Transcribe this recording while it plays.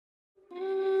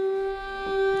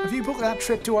Have you booked that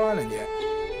trip to Ireland yet?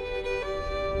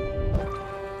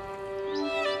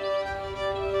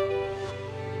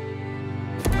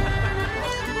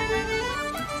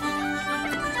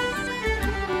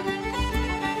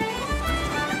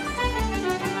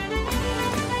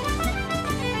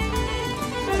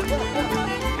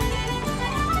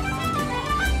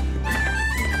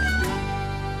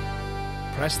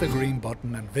 Press the green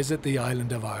button and visit the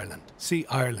island of Ireland. See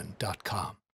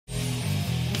Ireland.com.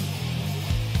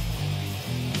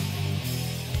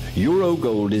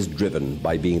 Eurogold is driven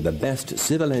by being the best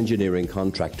civil engineering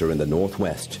contractor in the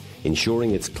Northwest,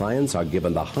 ensuring its clients are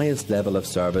given the highest level of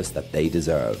service that they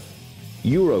deserve.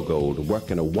 Eurogold work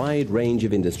in a wide range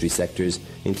of industry sectors,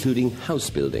 including house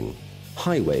building,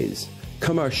 highways,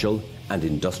 commercial and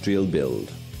industrial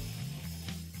build.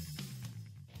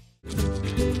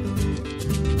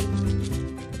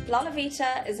 La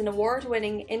Vita is an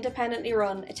award-winning, independently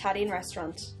run Italian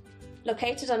restaurant.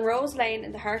 Located on Rose Lane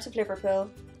in the heart of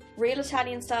Liverpool, real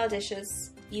Italian-style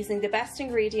dishes, using the best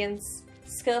ingredients,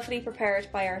 skillfully prepared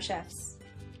by our chefs.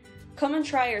 Come and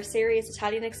try our serious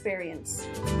Italian experience.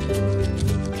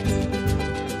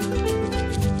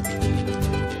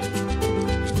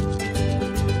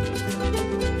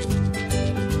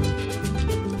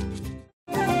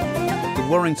 The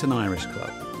Warrington Irish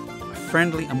Club.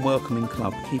 Friendly and welcoming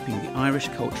club keeping the Irish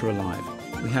culture alive.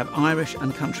 We have Irish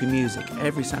and country music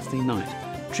every Saturday night,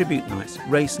 tribute nights,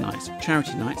 race nights,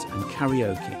 charity nights and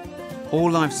karaoke. All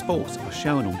live sports are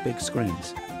shown on big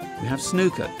screens. We have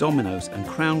snooker, dominoes and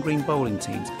Crown Green bowling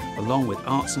teams along with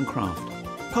arts and craft.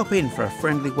 Pop in for a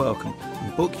friendly welcome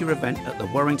and book your event at the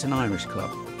Warrington Irish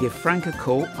Club. Give Frank a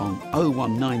call on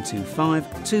 01925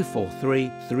 243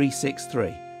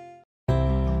 363.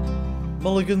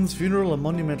 Mulligan's Funeral and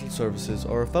Monumental Services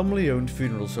are a family-owned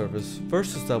funeral service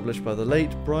first established by the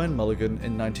late Brian Mulligan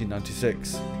in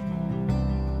 1996.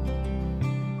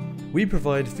 We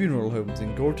provide funeral homes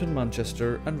in Gorton,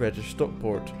 Manchester and Reddish,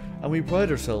 Stockport, and we pride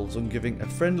ourselves on giving a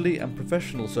friendly and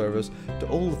professional service to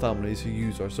all the families who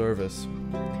use our service.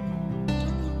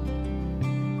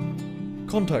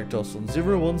 Contact us on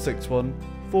 0161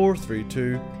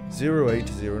 432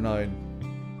 0809.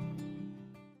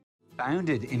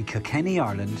 Founded in Kilkenny,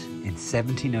 Ireland in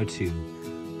 1702,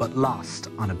 but lost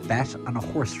on a bet on a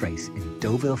horse race in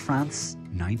Deauville, France,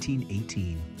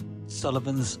 1918.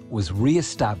 Sullivan's was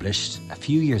re-established a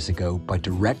few years ago by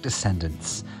direct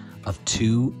descendants of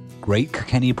two great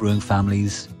Kilkenny brewing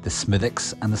families, the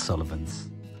Smithwicks and the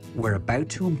Sullivans. We're about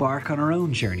to embark on our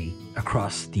own journey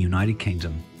across the United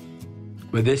Kingdom.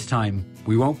 But this time,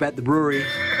 we won't bet the brewery.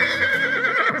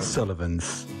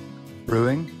 Sullivan's.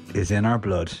 Brewing is in our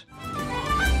blood.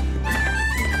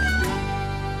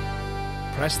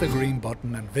 Press the green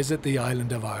button and visit the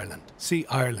island of Ireland. See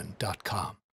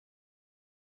Ireland.com.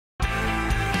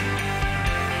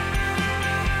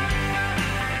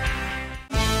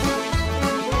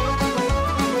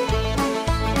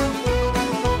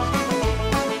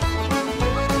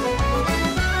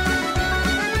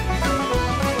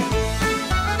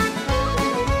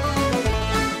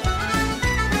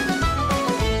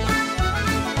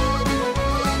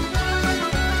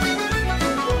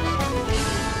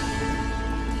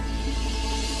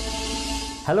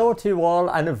 Hello to you all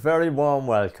and a very warm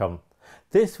welcome.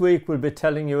 This week we'll be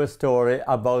telling you a story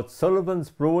about Sullivan's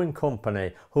Brewing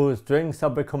Company, whose drinks are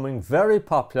becoming very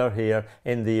popular here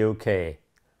in the UK.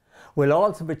 We'll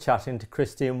also be chatting to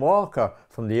Christine Walker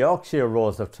from the Yorkshire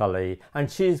Rose of Tralee, and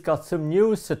she's got some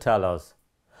news to tell us.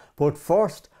 But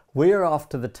first, we're off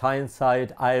to the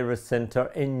Tyneside Irish Centre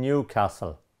in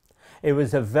Newcastle. It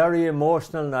was a very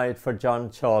emotional night for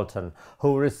John Charlton,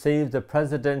 who received the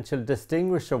Presidential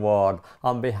Distinguished Award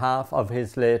on behalf of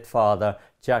his late father,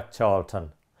 Jack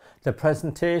Charlton. The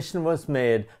presentation was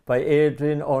made by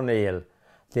Adrian O'Neill,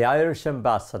 the Irish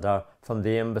ambassador from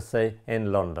the embassy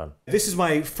in London. This is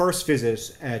my first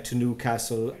visit to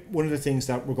Newcastle. One of the things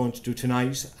that we're going to do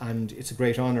tonight, and it's a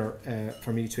great honour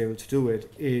for me to be able to do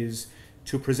it, is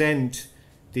to present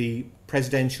the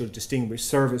Presidential Distinguished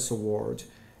Service Award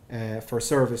for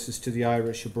services to the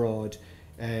Irish abroad,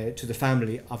 to the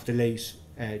family of the late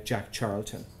Jack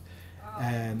Charlton.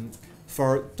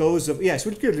 For those of, yes,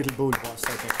 we'll give a little boom boss,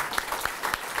 I think.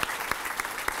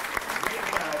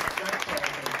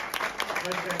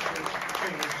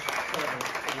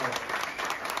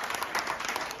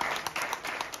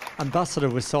 Ambassador,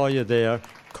 we saw you there,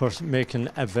 of course, making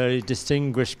a very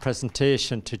distinguished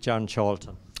presentation to John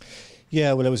Charlton.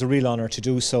 Yeah, well, it was a real honour to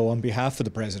do so on behalf of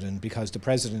the President, because the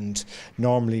President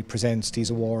normally presents these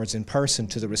awards in person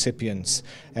to the recipients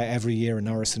every year in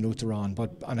Áras an Uachtaráin.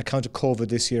 But on account of COVID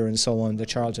this year and so on, the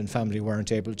Charlton family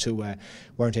weren't able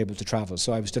to travel.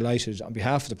 So I was delighted on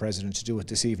behalf of the President to do it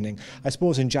this evening. I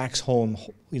suppose in Jack's home,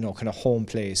 kind of home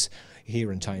place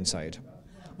here in Tyneside.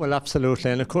 Well,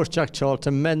 absolutely. And of course, Jack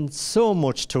Charlton meant so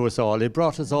much to us all. He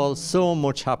brought us all so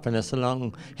much happiness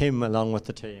along with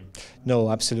the team. No,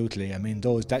 absolutely. I mean,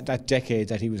 that decade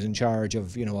that he was in charge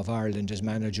of, of Ireland as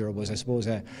manager was, I suppose,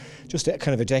 just a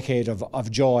kind of a decade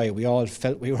of joy. We all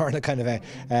felt we were on a kind of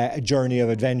a journey of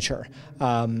adventure,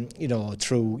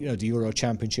 through, the Euro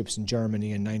Championships in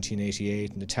Germany in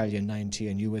 1988 and Italia 90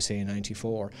 and USA in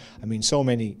 94. I mean, so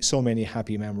many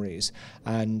happy memories,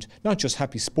 and not just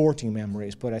happy sporting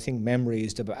memories, but I think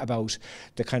memories about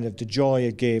the kind of the joy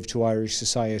it gave to Irish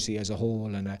society as a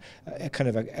whole, and a kind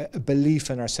of a belief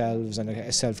in ourselves and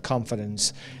a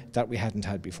self-confidence that we hadn't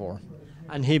had before.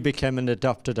 And he became an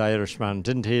adopted Irishman,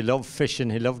 didn't he? He loved fishing,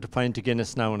 he loved a pint of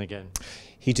Guinness now and again.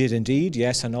 He did indeed,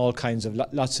 yes, and all kinds of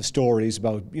lots of stories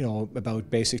about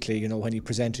basically when he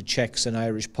presented cheques in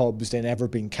Irish pubs, they never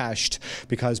been cashed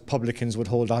because publicans would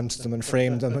hold on to them and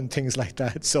frame them and things like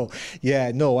that. So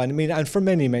yeah, no, and I mean, and for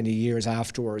many years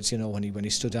afterwards, when he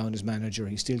stood down as manager,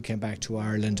 he still came back to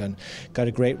Ireland and got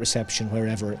a great reception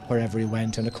wherever he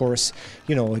went. And of course,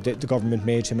 the government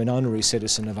made him an honorary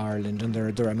citizen of Ireland, and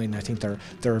I think there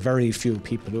are very few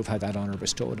people who've had that honour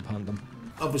bestowed upon them.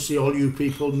 Obviously, all you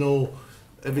people know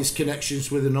of his connections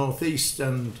with the North East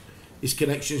and his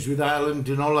connections with Ireland,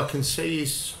 and all I can say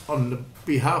is, on the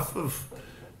behalf of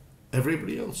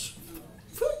everybody else,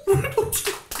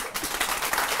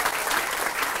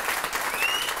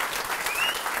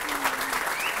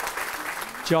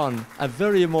 John, a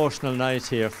very emotional night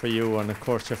here for you and of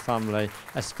course your family.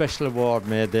 A special award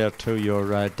made there to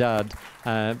your dad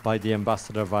by the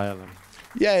Ambassador of Ireland.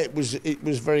 Yeah, it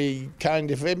was very kind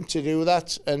of him to do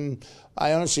that, and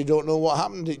I honestly don't know what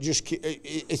happened.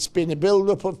 It's been a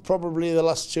build-up of probably the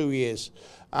last 2 years,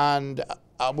 and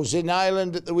I was in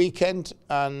Ireland at the weekend,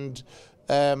 and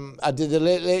I did the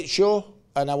Late Show,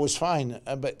 and I was fine.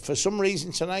 But for some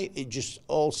reason tonight, it just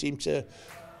all seemed to,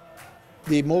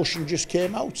 the emotion just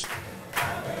came out.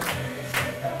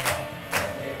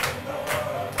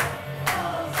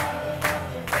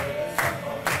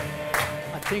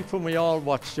 I think when we all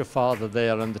watched your father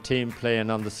there and the team playing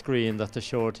on the screen that they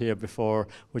showed here before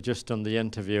we just done the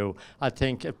interview, I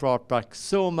think it brought back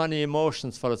so many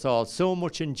emotions for us all, so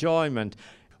much enjoyment.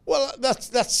 Well,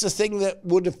 that's the thing that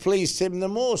would have pleased him the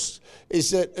most,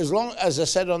 is that as long, as I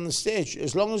said on the stage,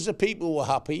 as long as the people were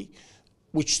happy,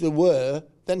 which they were,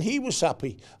 then he was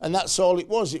happy. And that's all it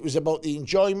was. It was about the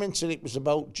enjoyment, and it was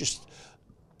about just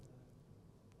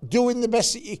doing the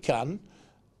best that you can.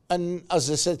 And as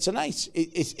I said tonight,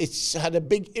 it's had a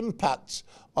big impact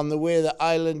on the way that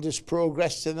Ireland has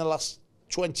progressed in the last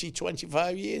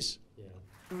 20-25 years. Yeah.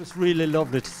 It was really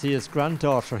lovely to see his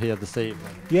granddaughter here this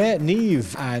evening. Yeah,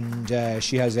 Nieve, and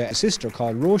she has a sister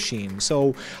called Roisin.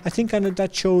 So I think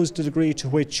that shows the degree to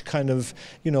which kind of,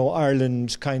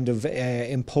 Ireland kind of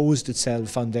imposed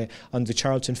itself on the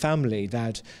Charlton family,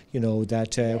 that,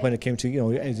 when it came to,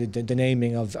 the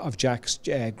naming of Jack's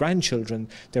grandchildren,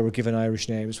 they were given Irish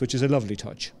names, which is a lovely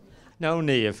touch. Now,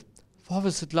 Niamh, what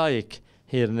was it like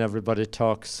hearing everybody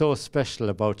talk so special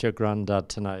about your granddad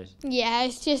tonight? Yeah,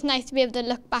 it's just nice to be able to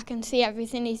look back and see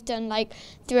everything he's done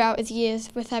throughout his years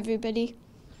with everybody.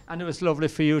 And it was lovely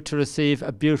for you to receive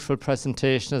a beautiful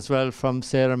presentation as well from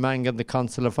Sarah Mangan, the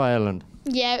Consul of Ireland.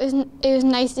 Yeah, it was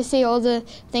nice to see all the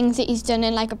things that he's done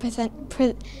in a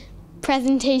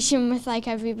presentation with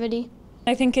everybody.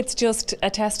 I think it's just a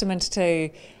testament to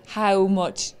how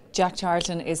much Jack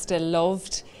Charlton is still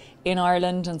loved in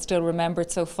Ireland and still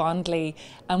remembered so fondly,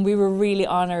 and we were really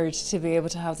honoured to be able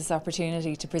to have this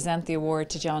opportunity to present the award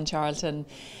to John Charlton.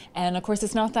 And of course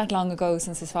it's not that long ago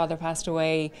since his father passed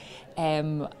away,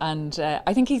 and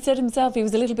I think he said himself he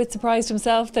was a little bit surprised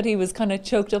himself that he was kind of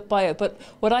choked up by it. But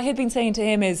what I had been saying to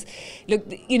him is, look,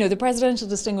 the Presidential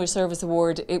Distinguished Service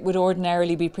Award, it would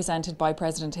ordinarily be presented by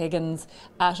President Higgins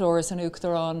at Áras an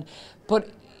Uachtaráin, but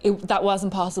that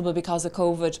wasn't possible because of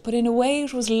COVID. But in a way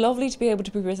it was lovely to be able to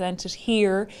be presented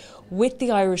here with the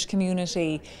Irish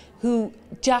community who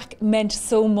Jack meant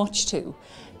so much to.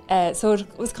 So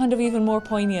it was kind of even more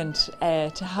poignant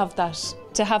to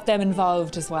have them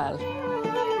involved as well.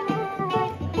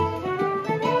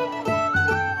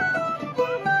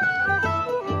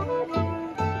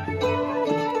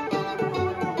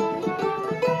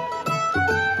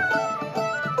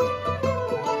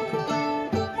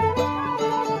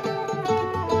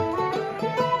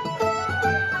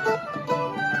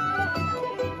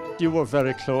 You were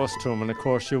very close to him, and of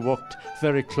course you worked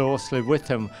very closely with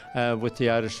him with the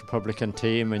Irish Republican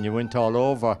team, and you went all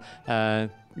over,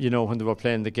 you know, when they were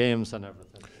playing the games and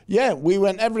everything. Yeah, we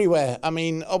went everywhere. I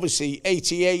mean, obviously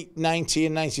 88, 90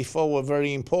 and 94 were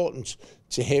very important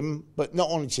to him, but not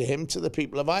only to him, to the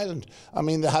people of Ireland. I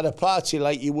mean, they had a party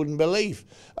like you wouldn't believe.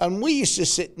 And we used to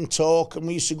sit and talk, and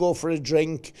we used to go for a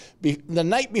drink. The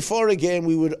night before a game,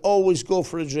 we would always go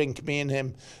for a drink, me and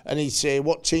him, and he'd say,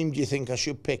 what team do you think I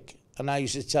should pick? And I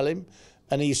used to tell him,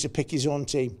 and he used to pick his own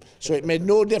team. So it made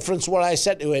no difference what I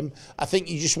said to him. I think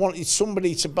he just wanted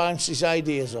somebody to bounce his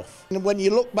ideas off. And when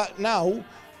you look back now,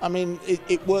 I mean,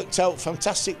 it worked out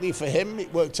fantastically for him,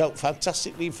 it worked out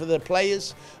fantastically for the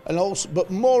players, and also, but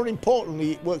more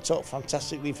importantly, it worked out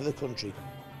fantastically for the country.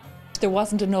 There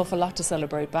wasn't an awful lot to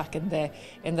celebrate back in the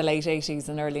late 80s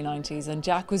and early 90s, and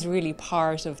Jack was really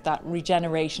part of that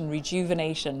regeneration,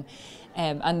 rejuvenation,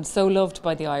 and so loved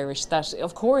by the Irish that,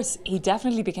 of course, he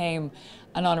definitely became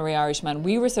an honorary Irishman.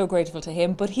 We were so grateful to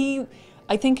him, but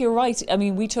I think you're right. I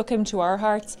mean, we took him to our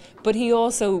hearts, but he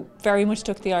also very much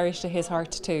took the Irish to his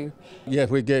heart too. Yeah,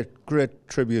 we gave great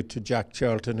tribute to Jack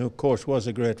Charlton, who of course was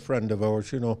a great friend of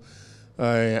ours, you know.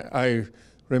 I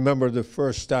remember the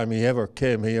first time he ever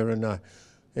came here in the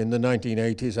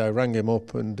 1980s. I rang him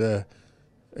up, and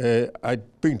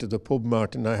I'd been to the pub,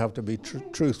 Martin, I have to be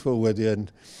truthful with you,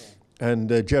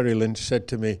 and Jerry Lynch said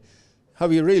to me,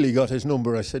 have you really got his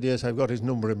number? I said, yes, I've got his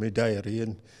number in my diary.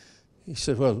 And he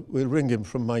said, well, we'll ring him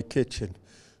from my kitchen.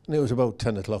 And it was about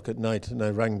 10 o'clock at night, and I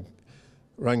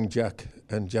rang Jack,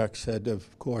 and Jack said,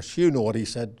 of course, you know what he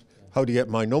said, how do you get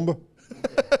my number?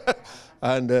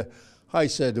 And I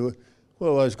said,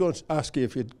 well, I was going to ask you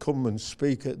if you'd come and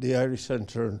speak at the Irish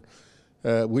Centre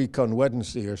week on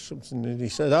Wednesday or something. And he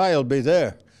said, I'll be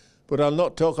there, but I'll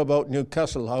not talk about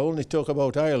Newcastle, I'll only talk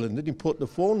about Ireland. Then he put the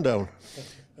phone down,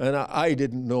 and I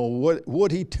didn't know,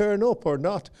 would he turn up or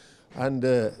not? And,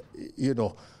 you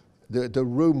know, the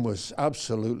room was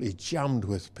absolutely jammed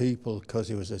with people because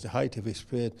he was at the height of his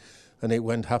speed, and it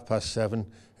went 7:30,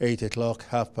 8 o'clock,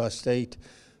 8:30,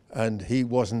 and he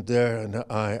wasn't there, and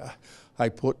I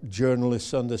put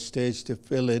journalists on the stage to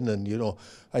fill in, and, you know,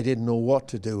 I didn't know what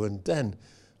to do. And then,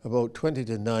 about 20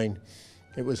 to 9,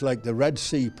 it was like the Red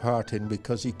Sea parting,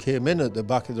 because he came in at the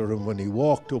back of the room when he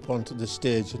walked up onto the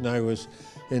stage, and I was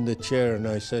in the chair, and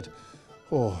I said,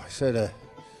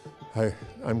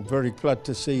 I'm very glad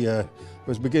to see you. I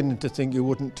was beginning to think you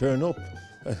wouldn't turn up.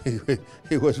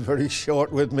 He was very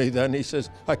short with me then. He says,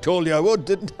 I told you I would,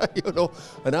 didn't I? You know,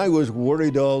 and I was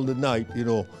worried all the night, you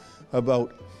know,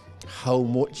 about how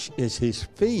much is his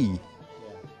fee.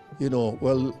 You know,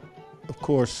 well, of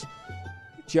course,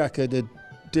 Jack had a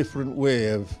different way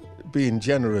of being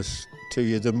generous to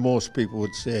you than most people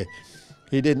would say.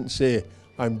 He didn't say,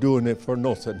 I'm doing it for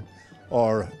nothing,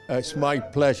 or it's my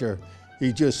pleasure.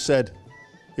 He just said,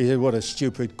 what a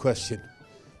stupid question.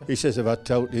 He says, if I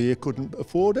told you couldn't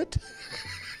afford it.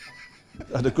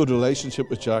 I had a good relationship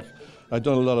with Jack. I'd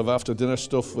done a lot of after-dinner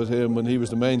stuff with him when he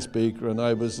was the main speaker, and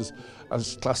I was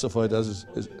as classified as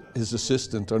his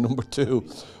assistant or number 2.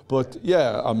 But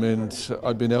yeah, I mean,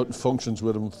 I'd been out in functions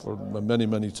with him for many,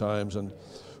 many times, and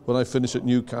when I finished at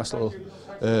Newcastle,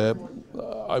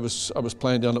 I was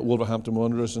playing down at Wolverhampton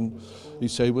Wanderers, and he'd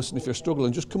say, listen, if you're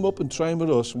struggling, just come up and train with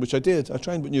us, which I did. I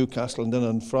trained with Newcastle, and then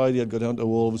on Friday I'd go down to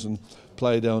Wolves and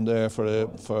play down there for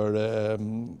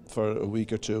a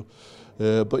week or two.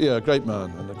 But yeah, a great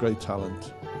man and a great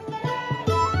talent.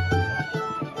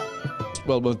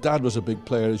 Well, my dad was a big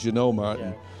player, as you know,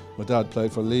 Martin. Yeah. My dad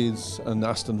played for Leeds and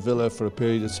Aston Villa for a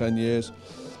period of 10 years.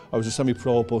 I was a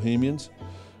semi-pro at Bohemians,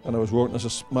 and I was working as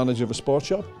a manager of a sports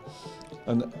shop.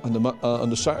 And on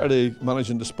the Saturday,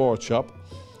 managing the sports shop.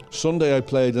 Sunday, I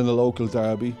played in a local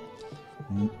derby.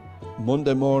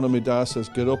 Monday morning, my dad says,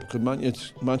 get up, come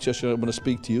Manchester, I want to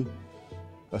speak to you.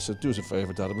 I said, do us a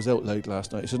favour, Dad, I was out late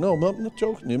last night. He said, no, Mum, I'm not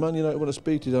joking to you, Man United want to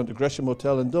speak to you down to Gresham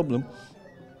Hotel in Dublin.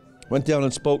 Went down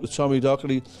and spoke to Tommy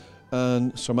Dockery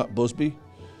and Sir Matt Busby.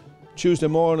 Tuesday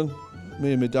morning,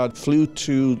 me and my dad flew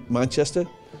to Manchester,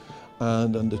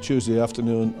 and on the Tuesday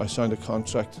afternoon, I signed a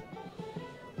contract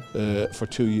for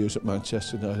 2 years at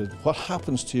Manchester United. What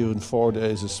happens to you in 4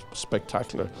 days is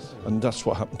spectacular, and that's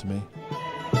what happened to me.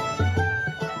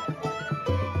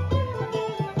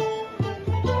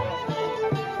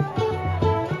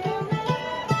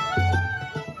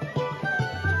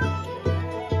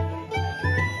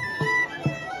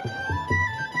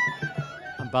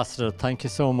 Ambassador, thank you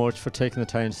so much for taking the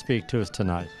time to speak to us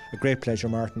tonight. A great pleasure,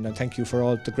 Martin, and thank you for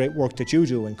all the great work that you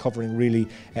do in covering really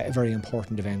very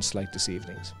important events like this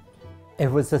evening's.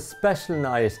 It was a special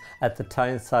night at the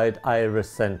Tyneside Irish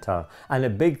Centre, and a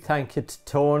big thank you to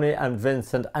Tony and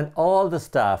Vincent and all the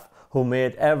staff who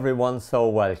made everyone so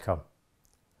welcome.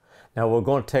 Now we're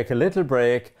going to take a little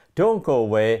break, don't go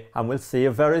away, and we'll see you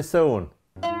very soon.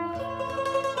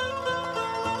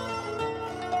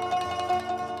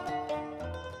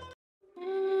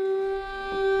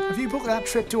 Have you booked that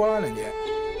trip to Ireland yet?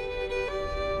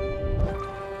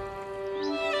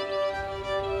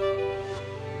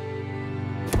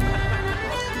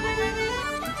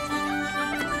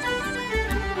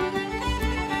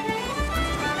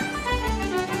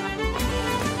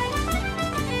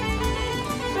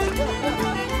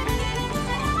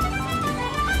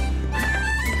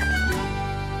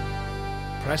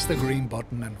 Press the green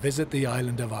button and visit the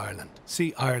island of Ireland.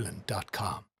 See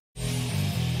Ireland.com.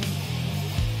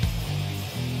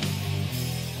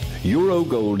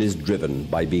 Eurogold is driven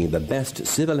by being the best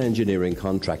civil engineering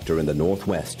contractor in the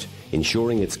Northwest,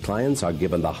 ensuring its clients are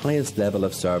given the highest level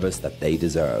of service that they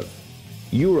deserve.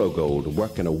 Eurogold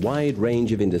work in a wide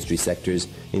range of industry sectors,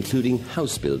 including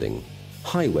house building,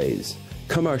 highways,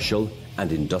 commercial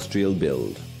and industrial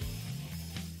build.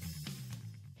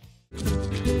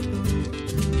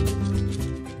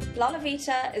 La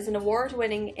Vita is an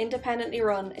award-winning, independently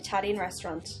run Italian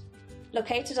restaurant.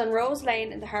 Located on Rose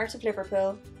Lane in the heart of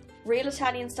Liverpool, real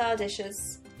Italian-style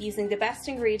dishes, using the best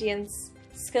ingredients,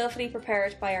 skillfully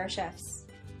prepared by our chefs.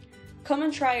 Come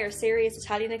and try our serious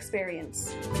Italian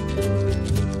experience.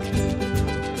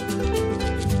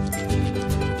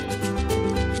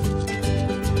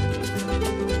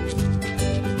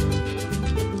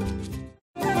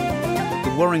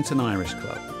 The Warrington Irish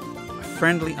Club, a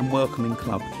friendly and welcoming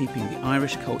club keeping the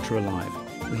Irish culture alive.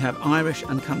 We have Irish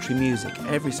and country music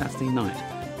every Saturday night,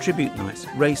 tribute nights,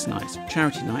 race nights,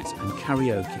 charity nights and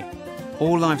karaoke.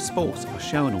 All live sports are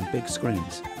shown on big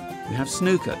screens. We have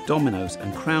snooker, dominoes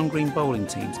and crown green bowling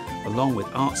teams along with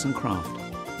arts and craft.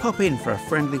 Pop in for a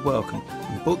friendly welcome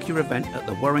and book your event at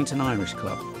the Warrington Irish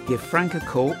Club. Give Frank a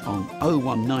call on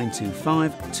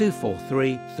 01925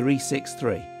 243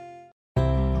 363.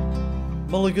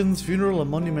 Mulligan's Funeral and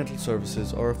Monumental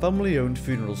Services are a family-owned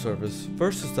funeral service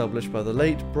first established by the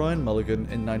late Brian Mulligan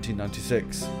in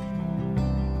 1996.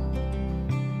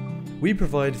 We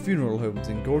provide funeral homes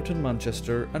in Gorton,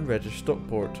 Manchester and Reddish,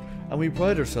 Stockport, and we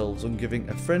pride ourselves on giving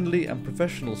a friendly and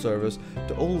professional service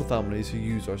to all the families who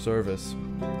use our service.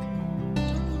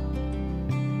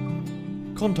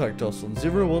 Contact us on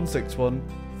 0161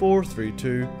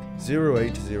 432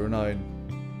 0809.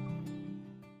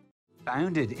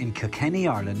 Founded in Kilkenny,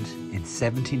 Ireland in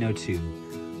 1702,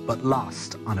 but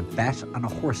lost on a bet on a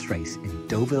horse race in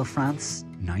Deauville, France,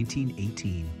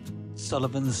 1918.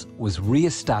 Sullivan's was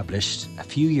re-established a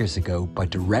few years ago by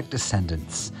direct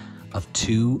descendants of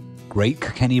two great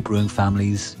Kilkenny brewing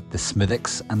families, the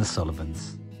Smithicks and the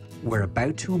Sullivans. We're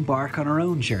about to embark on our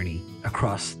own journey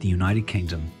across the United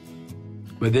Kingdom.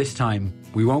 But this time,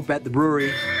 we won't bet the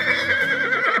brewery.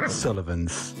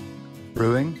 Sullivan's.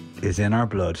 Brewing is in our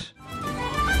blood.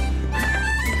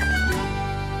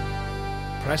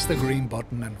 Press the green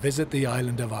button and visit the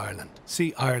island of Ireland.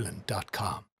 See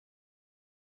Ireland.com.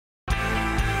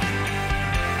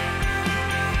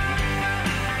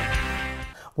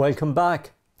 Welcome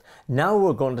back. Now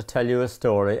we're going to tell you a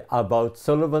story about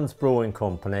Sullivan's Brewing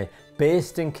Company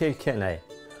based in Kilkenny,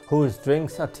 whose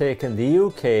drinks are taking the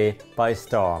UK by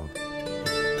storm.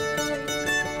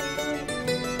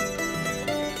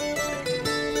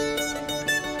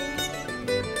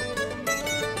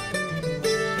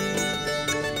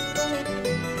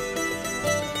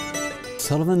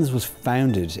 Sullivan's was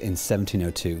founded in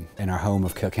 1702 in our home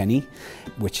of Kilkenny,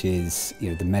 which is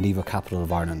the medieval capital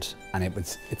of Ireland, and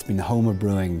it's been the home of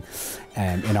brewing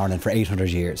in Ireland for 800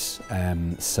 years.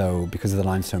 So because of the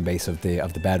limestone base of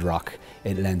the bedrock,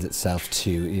 it lends itself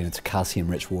to to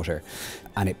calcium-rich water,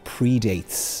 and it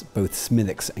predates both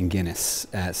Smithicks and Guinness.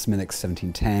 Smithicks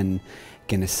 1710,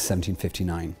 Guinness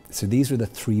 1759. So these were the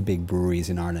three big breweries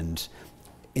in Ireland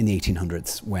in the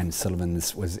 1800s when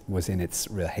Sullivan's was in its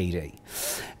real heyday.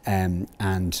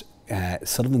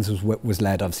 Sullivan's was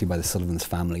led obviously by the Sullivan's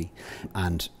family,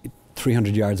 and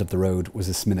 300 yards up the road was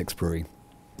the Smithicks brewery.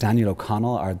 Daniel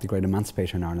O'Connell, the great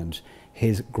emancipator in Ireland,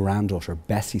 his granddaughter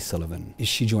Bessie Sullivan,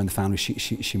 she joined the family.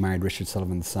 She married Richard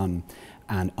Sullivan's son,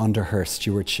 and under her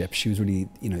stewardship, she was really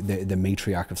the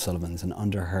matriarch of Sullivan's, and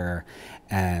under her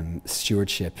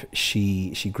stewardship,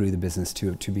 she grew the business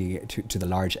to the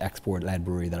large export-led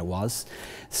brewery that it was.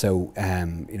 So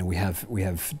we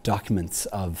have documents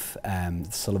of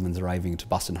Sullivan's arriving to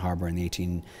Boston Harbour in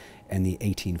the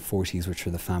 1840s, which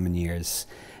were the famine years.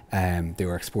 They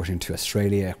were exporting to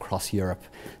Australia, across Europe.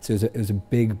 So it was a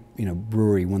big,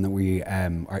 brewery, one that we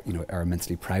are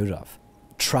immensely proud of.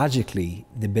 Tragically,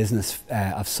 the business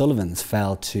of Sullivan's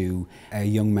fell to a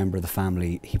young member of the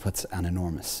family. He puts an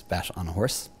enormous bet on a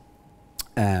horse.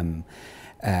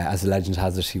 As the legend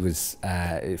has it, he was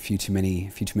a few too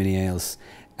many ales,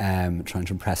 trying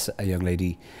to impress a young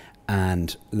lady,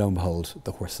 and lo and behold,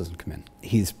 the horse doesn't come in.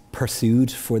 He's pursued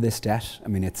for this debt. I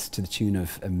mean, it's to the tune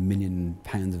of £1 million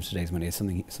of today's money. It's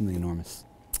something enormous.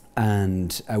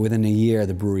 And within a year,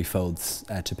 the brewery folds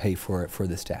to pay for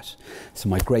this debt. So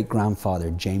my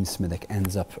great-grandfather, James Smithick,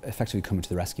 ends up effectively coming to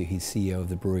the rescue. He's CEO of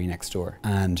the brewery next door.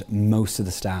 And most of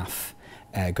the staff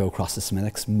go across to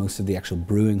Smithwick's. Most of the actual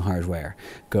brewing hardware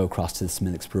go across to the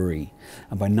Smithwick's brewery.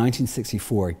 And by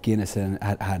 1964, Guinness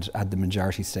had the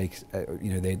majority stake.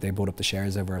 They bought up the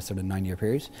shares over a sort of 9-year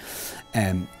period.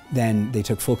 Then they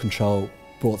took full control,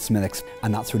 brought Smithwick's,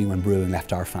 and that's really when brewing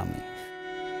left our family.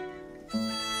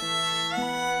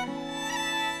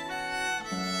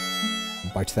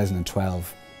 By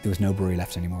 2012, there was no brewery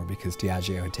left anymore because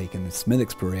Diageo had taken the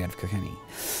Smithwick's brewery out of Kilkenny.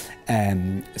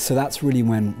 So that's really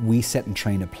when we set and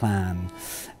trained a plan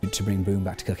to bring brewing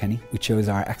back to Kilkenny. We chose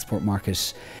our export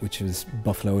market, which was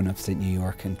Buffalo in upstate New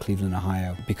York and Cleveland,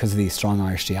 Ohio, because of the strong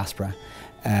Irish diaspora.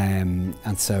 And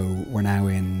so we're now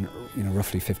in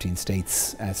roughly 15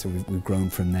 states, so we've grown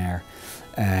from there,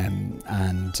 and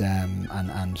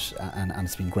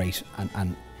it's been great.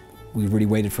 And we really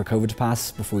waited for COVID to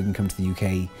pass before we can come to the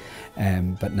UK,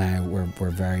 but now we're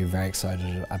very, very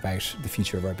excited about the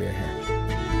future of our beer here.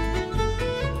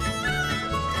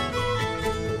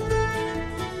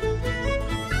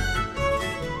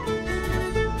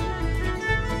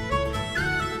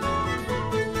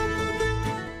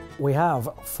 We have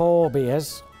 4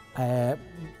 beers,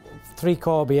 3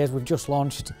 core beers. We've just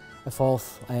launched a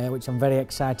 4th, which I'm very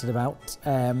excited about.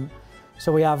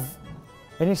 So we have,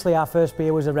 initially our first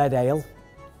beer was a red ale.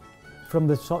 From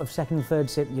the sort of second and third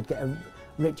sip, you'd get a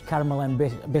rich caramel and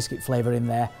biscuit flavour in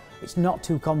there. It's not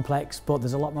too complex, but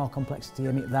there's a lot more complexity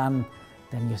in it than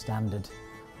your standard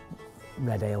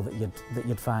red ale that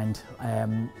you'd find.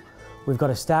 We've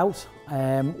got a stout,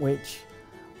 which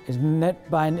is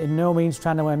in no means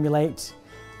trying to emulate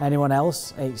anyone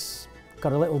else. It's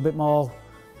got a little bit more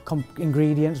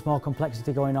ingredients, more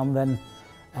complexity going on than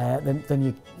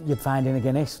you'd find in a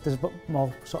Guinness. There's a bit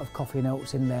more sort of coffee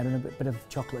notes in there and a bit of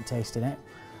chocolate taste in it.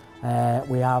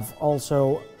 We have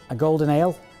also a golden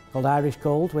ale called Irish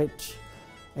Gold, which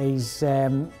is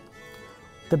the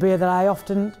beer that I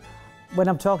often, when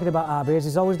I'm talking about our beers,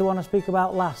 is always the one I speak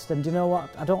about last. And do you know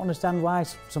what? I don't understand why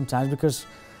sometimes, because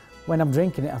when I'm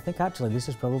drinking it, I think actually this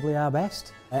is probably our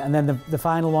best. And then the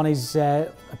final one is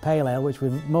a pale ale, which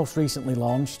we've most recently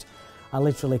launched. I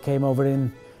literally came over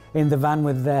in the van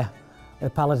with a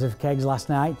pallet of kegs last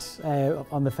night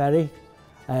on the ferry.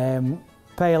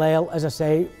 Pale ale, as I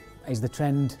say, is the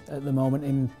trend at the moment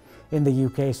in the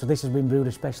UK. So this has been brewed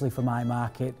especially for my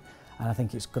market, and I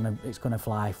think it's gonna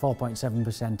fly.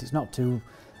 4.7%. It's not too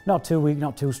weak,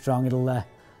 not too strong.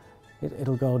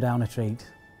 It'll go down a treat.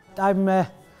 I'm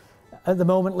at the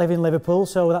moment live in Liverpool,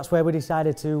 so that's where we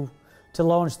decided to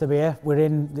launch the beer. We're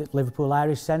in the Liverpool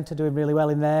Irish Centre, doing really well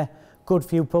in there. Good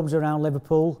few pubs around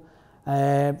Liverpool.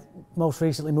 Most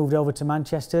recently moved over to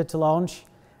Manchester to launch.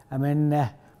 I'm in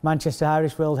Manchester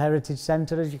Irish World Heritage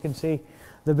Centre, as you can see.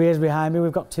 The beers behind me,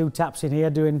 we've got 2 taps in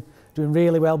here doing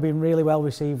really well, being really well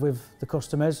received with the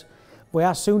customers. We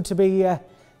are soon to be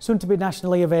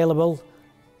nationally available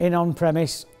in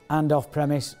on-premise and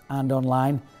off-premise and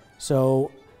online. So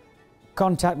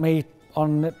contact me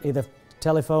on either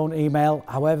telephone, email,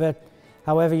 however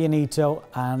you need to,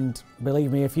 and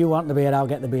believe me, if you want the beer, I'll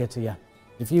get the beer to you.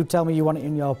 If you tell me you want it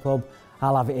in your pub,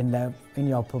 I'll have it in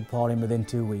your pub pouring within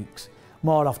 2 weeks.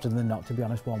 More often than not, to be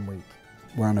honest, 1 week.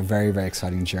 We're on a very, very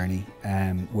exciting journey.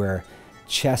 We're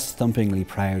chest-thumpingly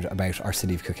proud about our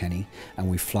city of Kilkenny, and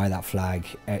we fly that flag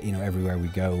everywhere we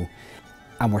go.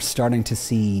 And we're starting to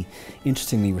see,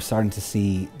 interestingly,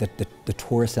 the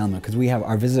tourist element, because we have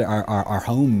our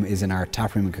home is in our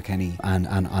taproom in Kilkenny,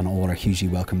 and all are hugely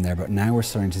welcome there. But now we're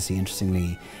starting to see,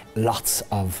 interestingly, lots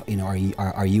of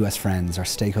our US friends, our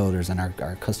stakeholders, and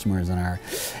our customers, and our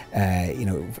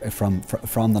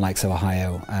from the likes of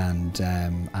Ohio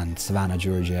and Savannah,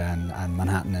 Georgia, and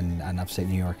Manhattan and upstate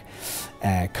New York,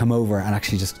 come over and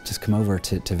actually just come over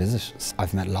to visit.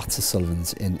 I've met lots of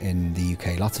Sullivans in the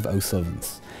UK, lots of O'Sullivans.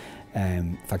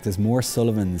 In fact, there's more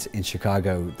Sullivans in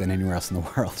Chicago than anywhere else in the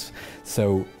world.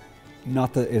 So,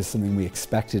 not that it's something we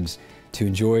expected to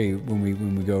enjoy when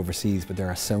we go overseas, but there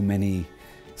are so many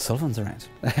Sullivans around.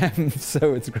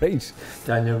 So it's great.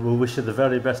 Daniel, we wish you the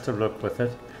very best of luck with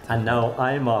it. And now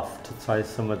I'm off to try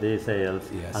some of these ales,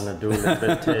 and I do a little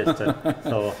bit tasting.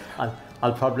 So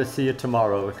I'll probably see you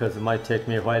tomorrow, because it might take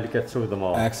me a while to get through them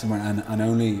all. Excellent, and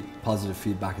only positive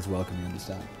feedback is welcome, you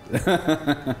understand.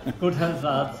 Good health,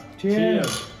 lads.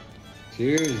 Cheers.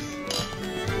 Cheers.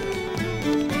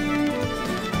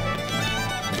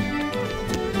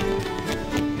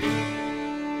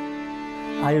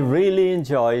 I really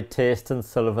enjoyed tasting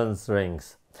Sullivan's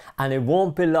drinks, and it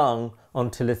won't be long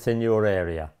until it's in your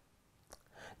area.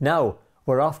 Now,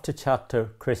 we're off to chat to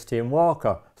Christine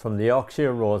Walker from the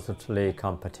Yorkshire Rose of Tralee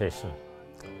competition.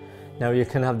 Now, you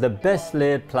can have the best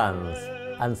laid plans,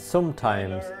 and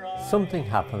sometimes something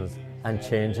happens and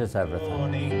changes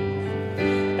everything.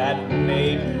 That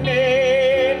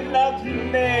maiden of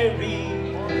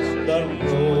Mary, the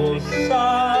Rose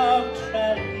of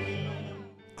Tralee.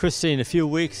 Christine, a few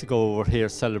weeks ago we were here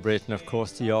celebrating, of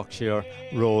course, the Yorkshire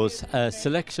Rose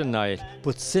selection night,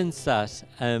 but since that,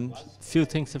 few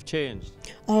things have changed.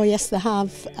 Oh yes, they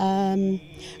have.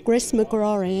 Grace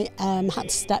McGrory had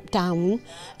to step down,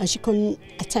 and she couldn't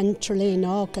attend Tralee in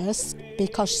August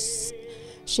because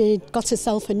she got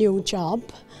herself a new job,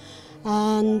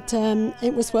 and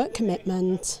it was work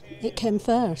commitment. It came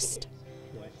first.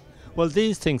 Well,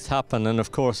 these things happen, and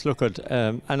of course, look at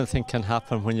anything can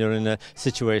happen when you're in a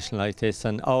situation like this,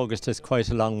 and August is quite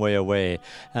a long way away.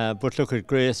 But look at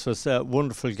Grace was a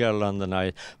wonderful girl on the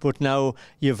night, but now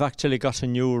you've actually got a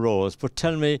new rose. But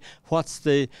tell me, what's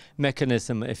the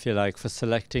mechanism, if you like, for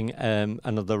selecting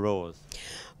another rose?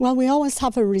 Well, we always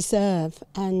have a reserve,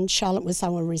 and Charlotte was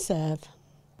our reserve.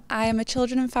 I am a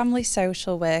children and family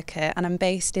social worker, and I'm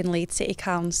based in Leeds City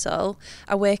Council.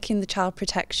 I work in the child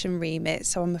protection remit,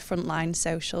 so I'm a frontline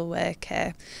social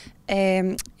worker.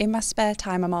 In my spare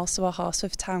time, I'm also a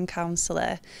Horsforth Town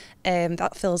Councillor.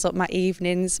 That fills up my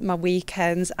evenings, my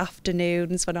weekends,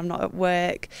 afternoons when I'm not at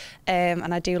work.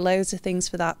 And I do loads of things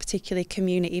for that, particularly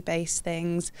community-based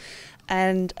things.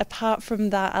 And apart from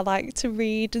that, I like to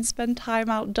read and spend time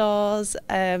outdoors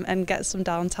and get some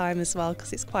downtime as well,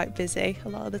 because it's quite busy a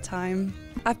lot of the time.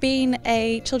 I've been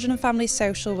a children and family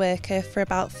social worker for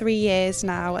about 3 years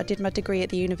now. I did my degree at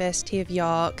the University of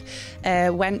York,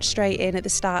 went straight in at the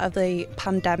start of the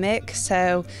pandemic,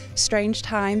 so strange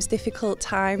times, difficult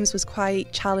times, was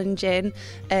quite challenging,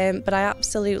 but I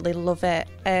absolutely love it,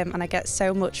 and I get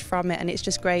so much from it, and it's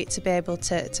just great to be able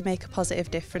to make a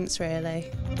positive difference,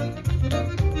 really.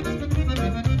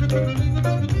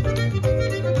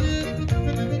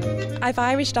 I've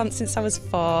Irish danced since I was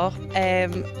 4.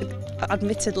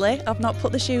 Admittedly, I've not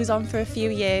put the shoes on for a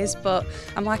few years, but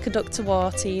I'm like a duck to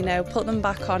water, you know, put them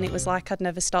back on, it was like I'd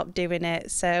never stopped doing it.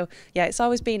 So yeah, it's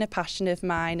always been a passion of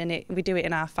mine, and we do it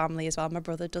in our family as well. My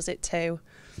brother does it too.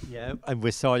 Yeah, and we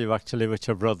saw you actually with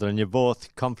your brother, and you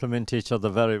both complement each other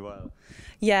very well.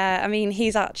 Yeah, I mean,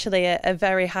 he's actually a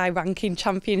very high-ranking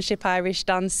championship Irish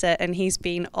dancer, and he's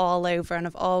been all over, and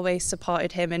I've always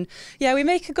supported him. And yeah, we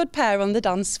make a good pair on the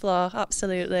dance floor,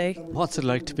 absolutely. What's it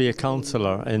like to be a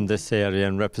councillor in this area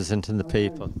and representing the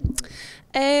people?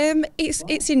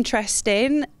 It's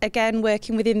interesting, again,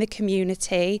 working within the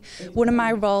community. One of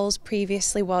my roles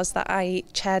previously was that I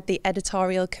chaired the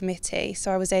editorial committee,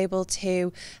 so I was able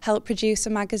to help produce a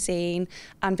magazine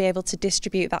and be able to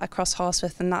distribute that across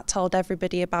Horsforth, and that told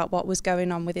everybody about what was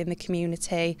going on within the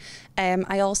community.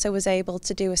 I also was able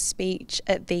to do a speech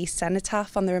at the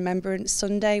Cenotaph on the Remembrance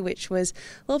Sunday, which was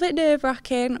a little bit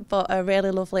nerve-wracking, but a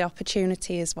really lovely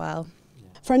opportunity as well.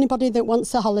 For anybody that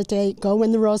wants a holiday, go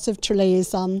when the Rose of Tralee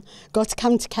is on. Go to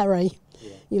County Kerry.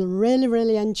 Yeah. You'll really,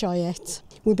 really enjoy it.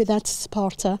 We'll be there to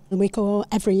support her. And we go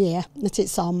every year that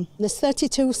it's on. There's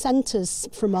 32 centres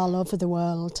from all over the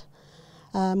world.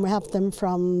 We have them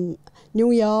from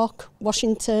New York,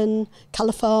 Washington,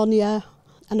 California,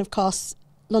 and of course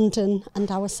London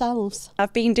and ourselves.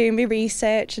 I've been doing my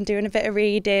research and doing a bit of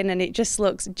reading, and it just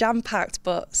looks jam-packed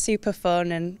but super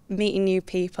fun, and meeting new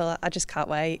people, I just can't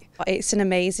wait. It's an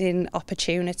amazing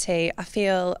opportunity. I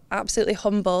feel absolutely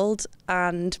humbled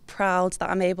and proud that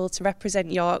I'm able to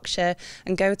represent Yorkshire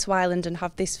and go to Ireland and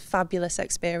have this fabulous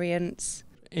experience.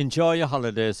 Enjoy your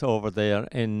holidays over there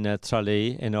in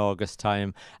Tralee in August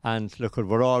time, and look,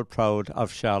 we're all proud of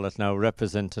Charlotte now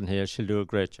representing here. She'll do a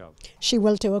great job. She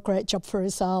will do a great job for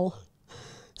us all.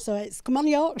 So it's come on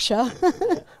Yorkshire.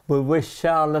 We wish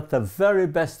Charlotte the very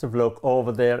best of luck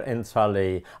over there in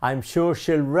Tralee. I'm sure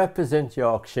she'll represent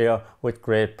Yorkshire with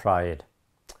great pride.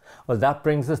 Well, that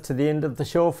brings us to the end of the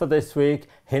show for this week.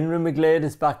 Henry McGlade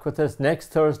is back with us next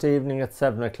Thursday evening at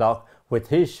 7 o'clock with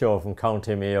his show from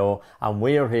County Mayo, and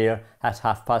we're here at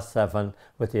 7:30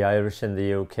 with the Irish in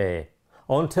the UK.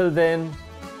 Until then,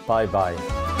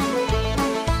 bye-bye.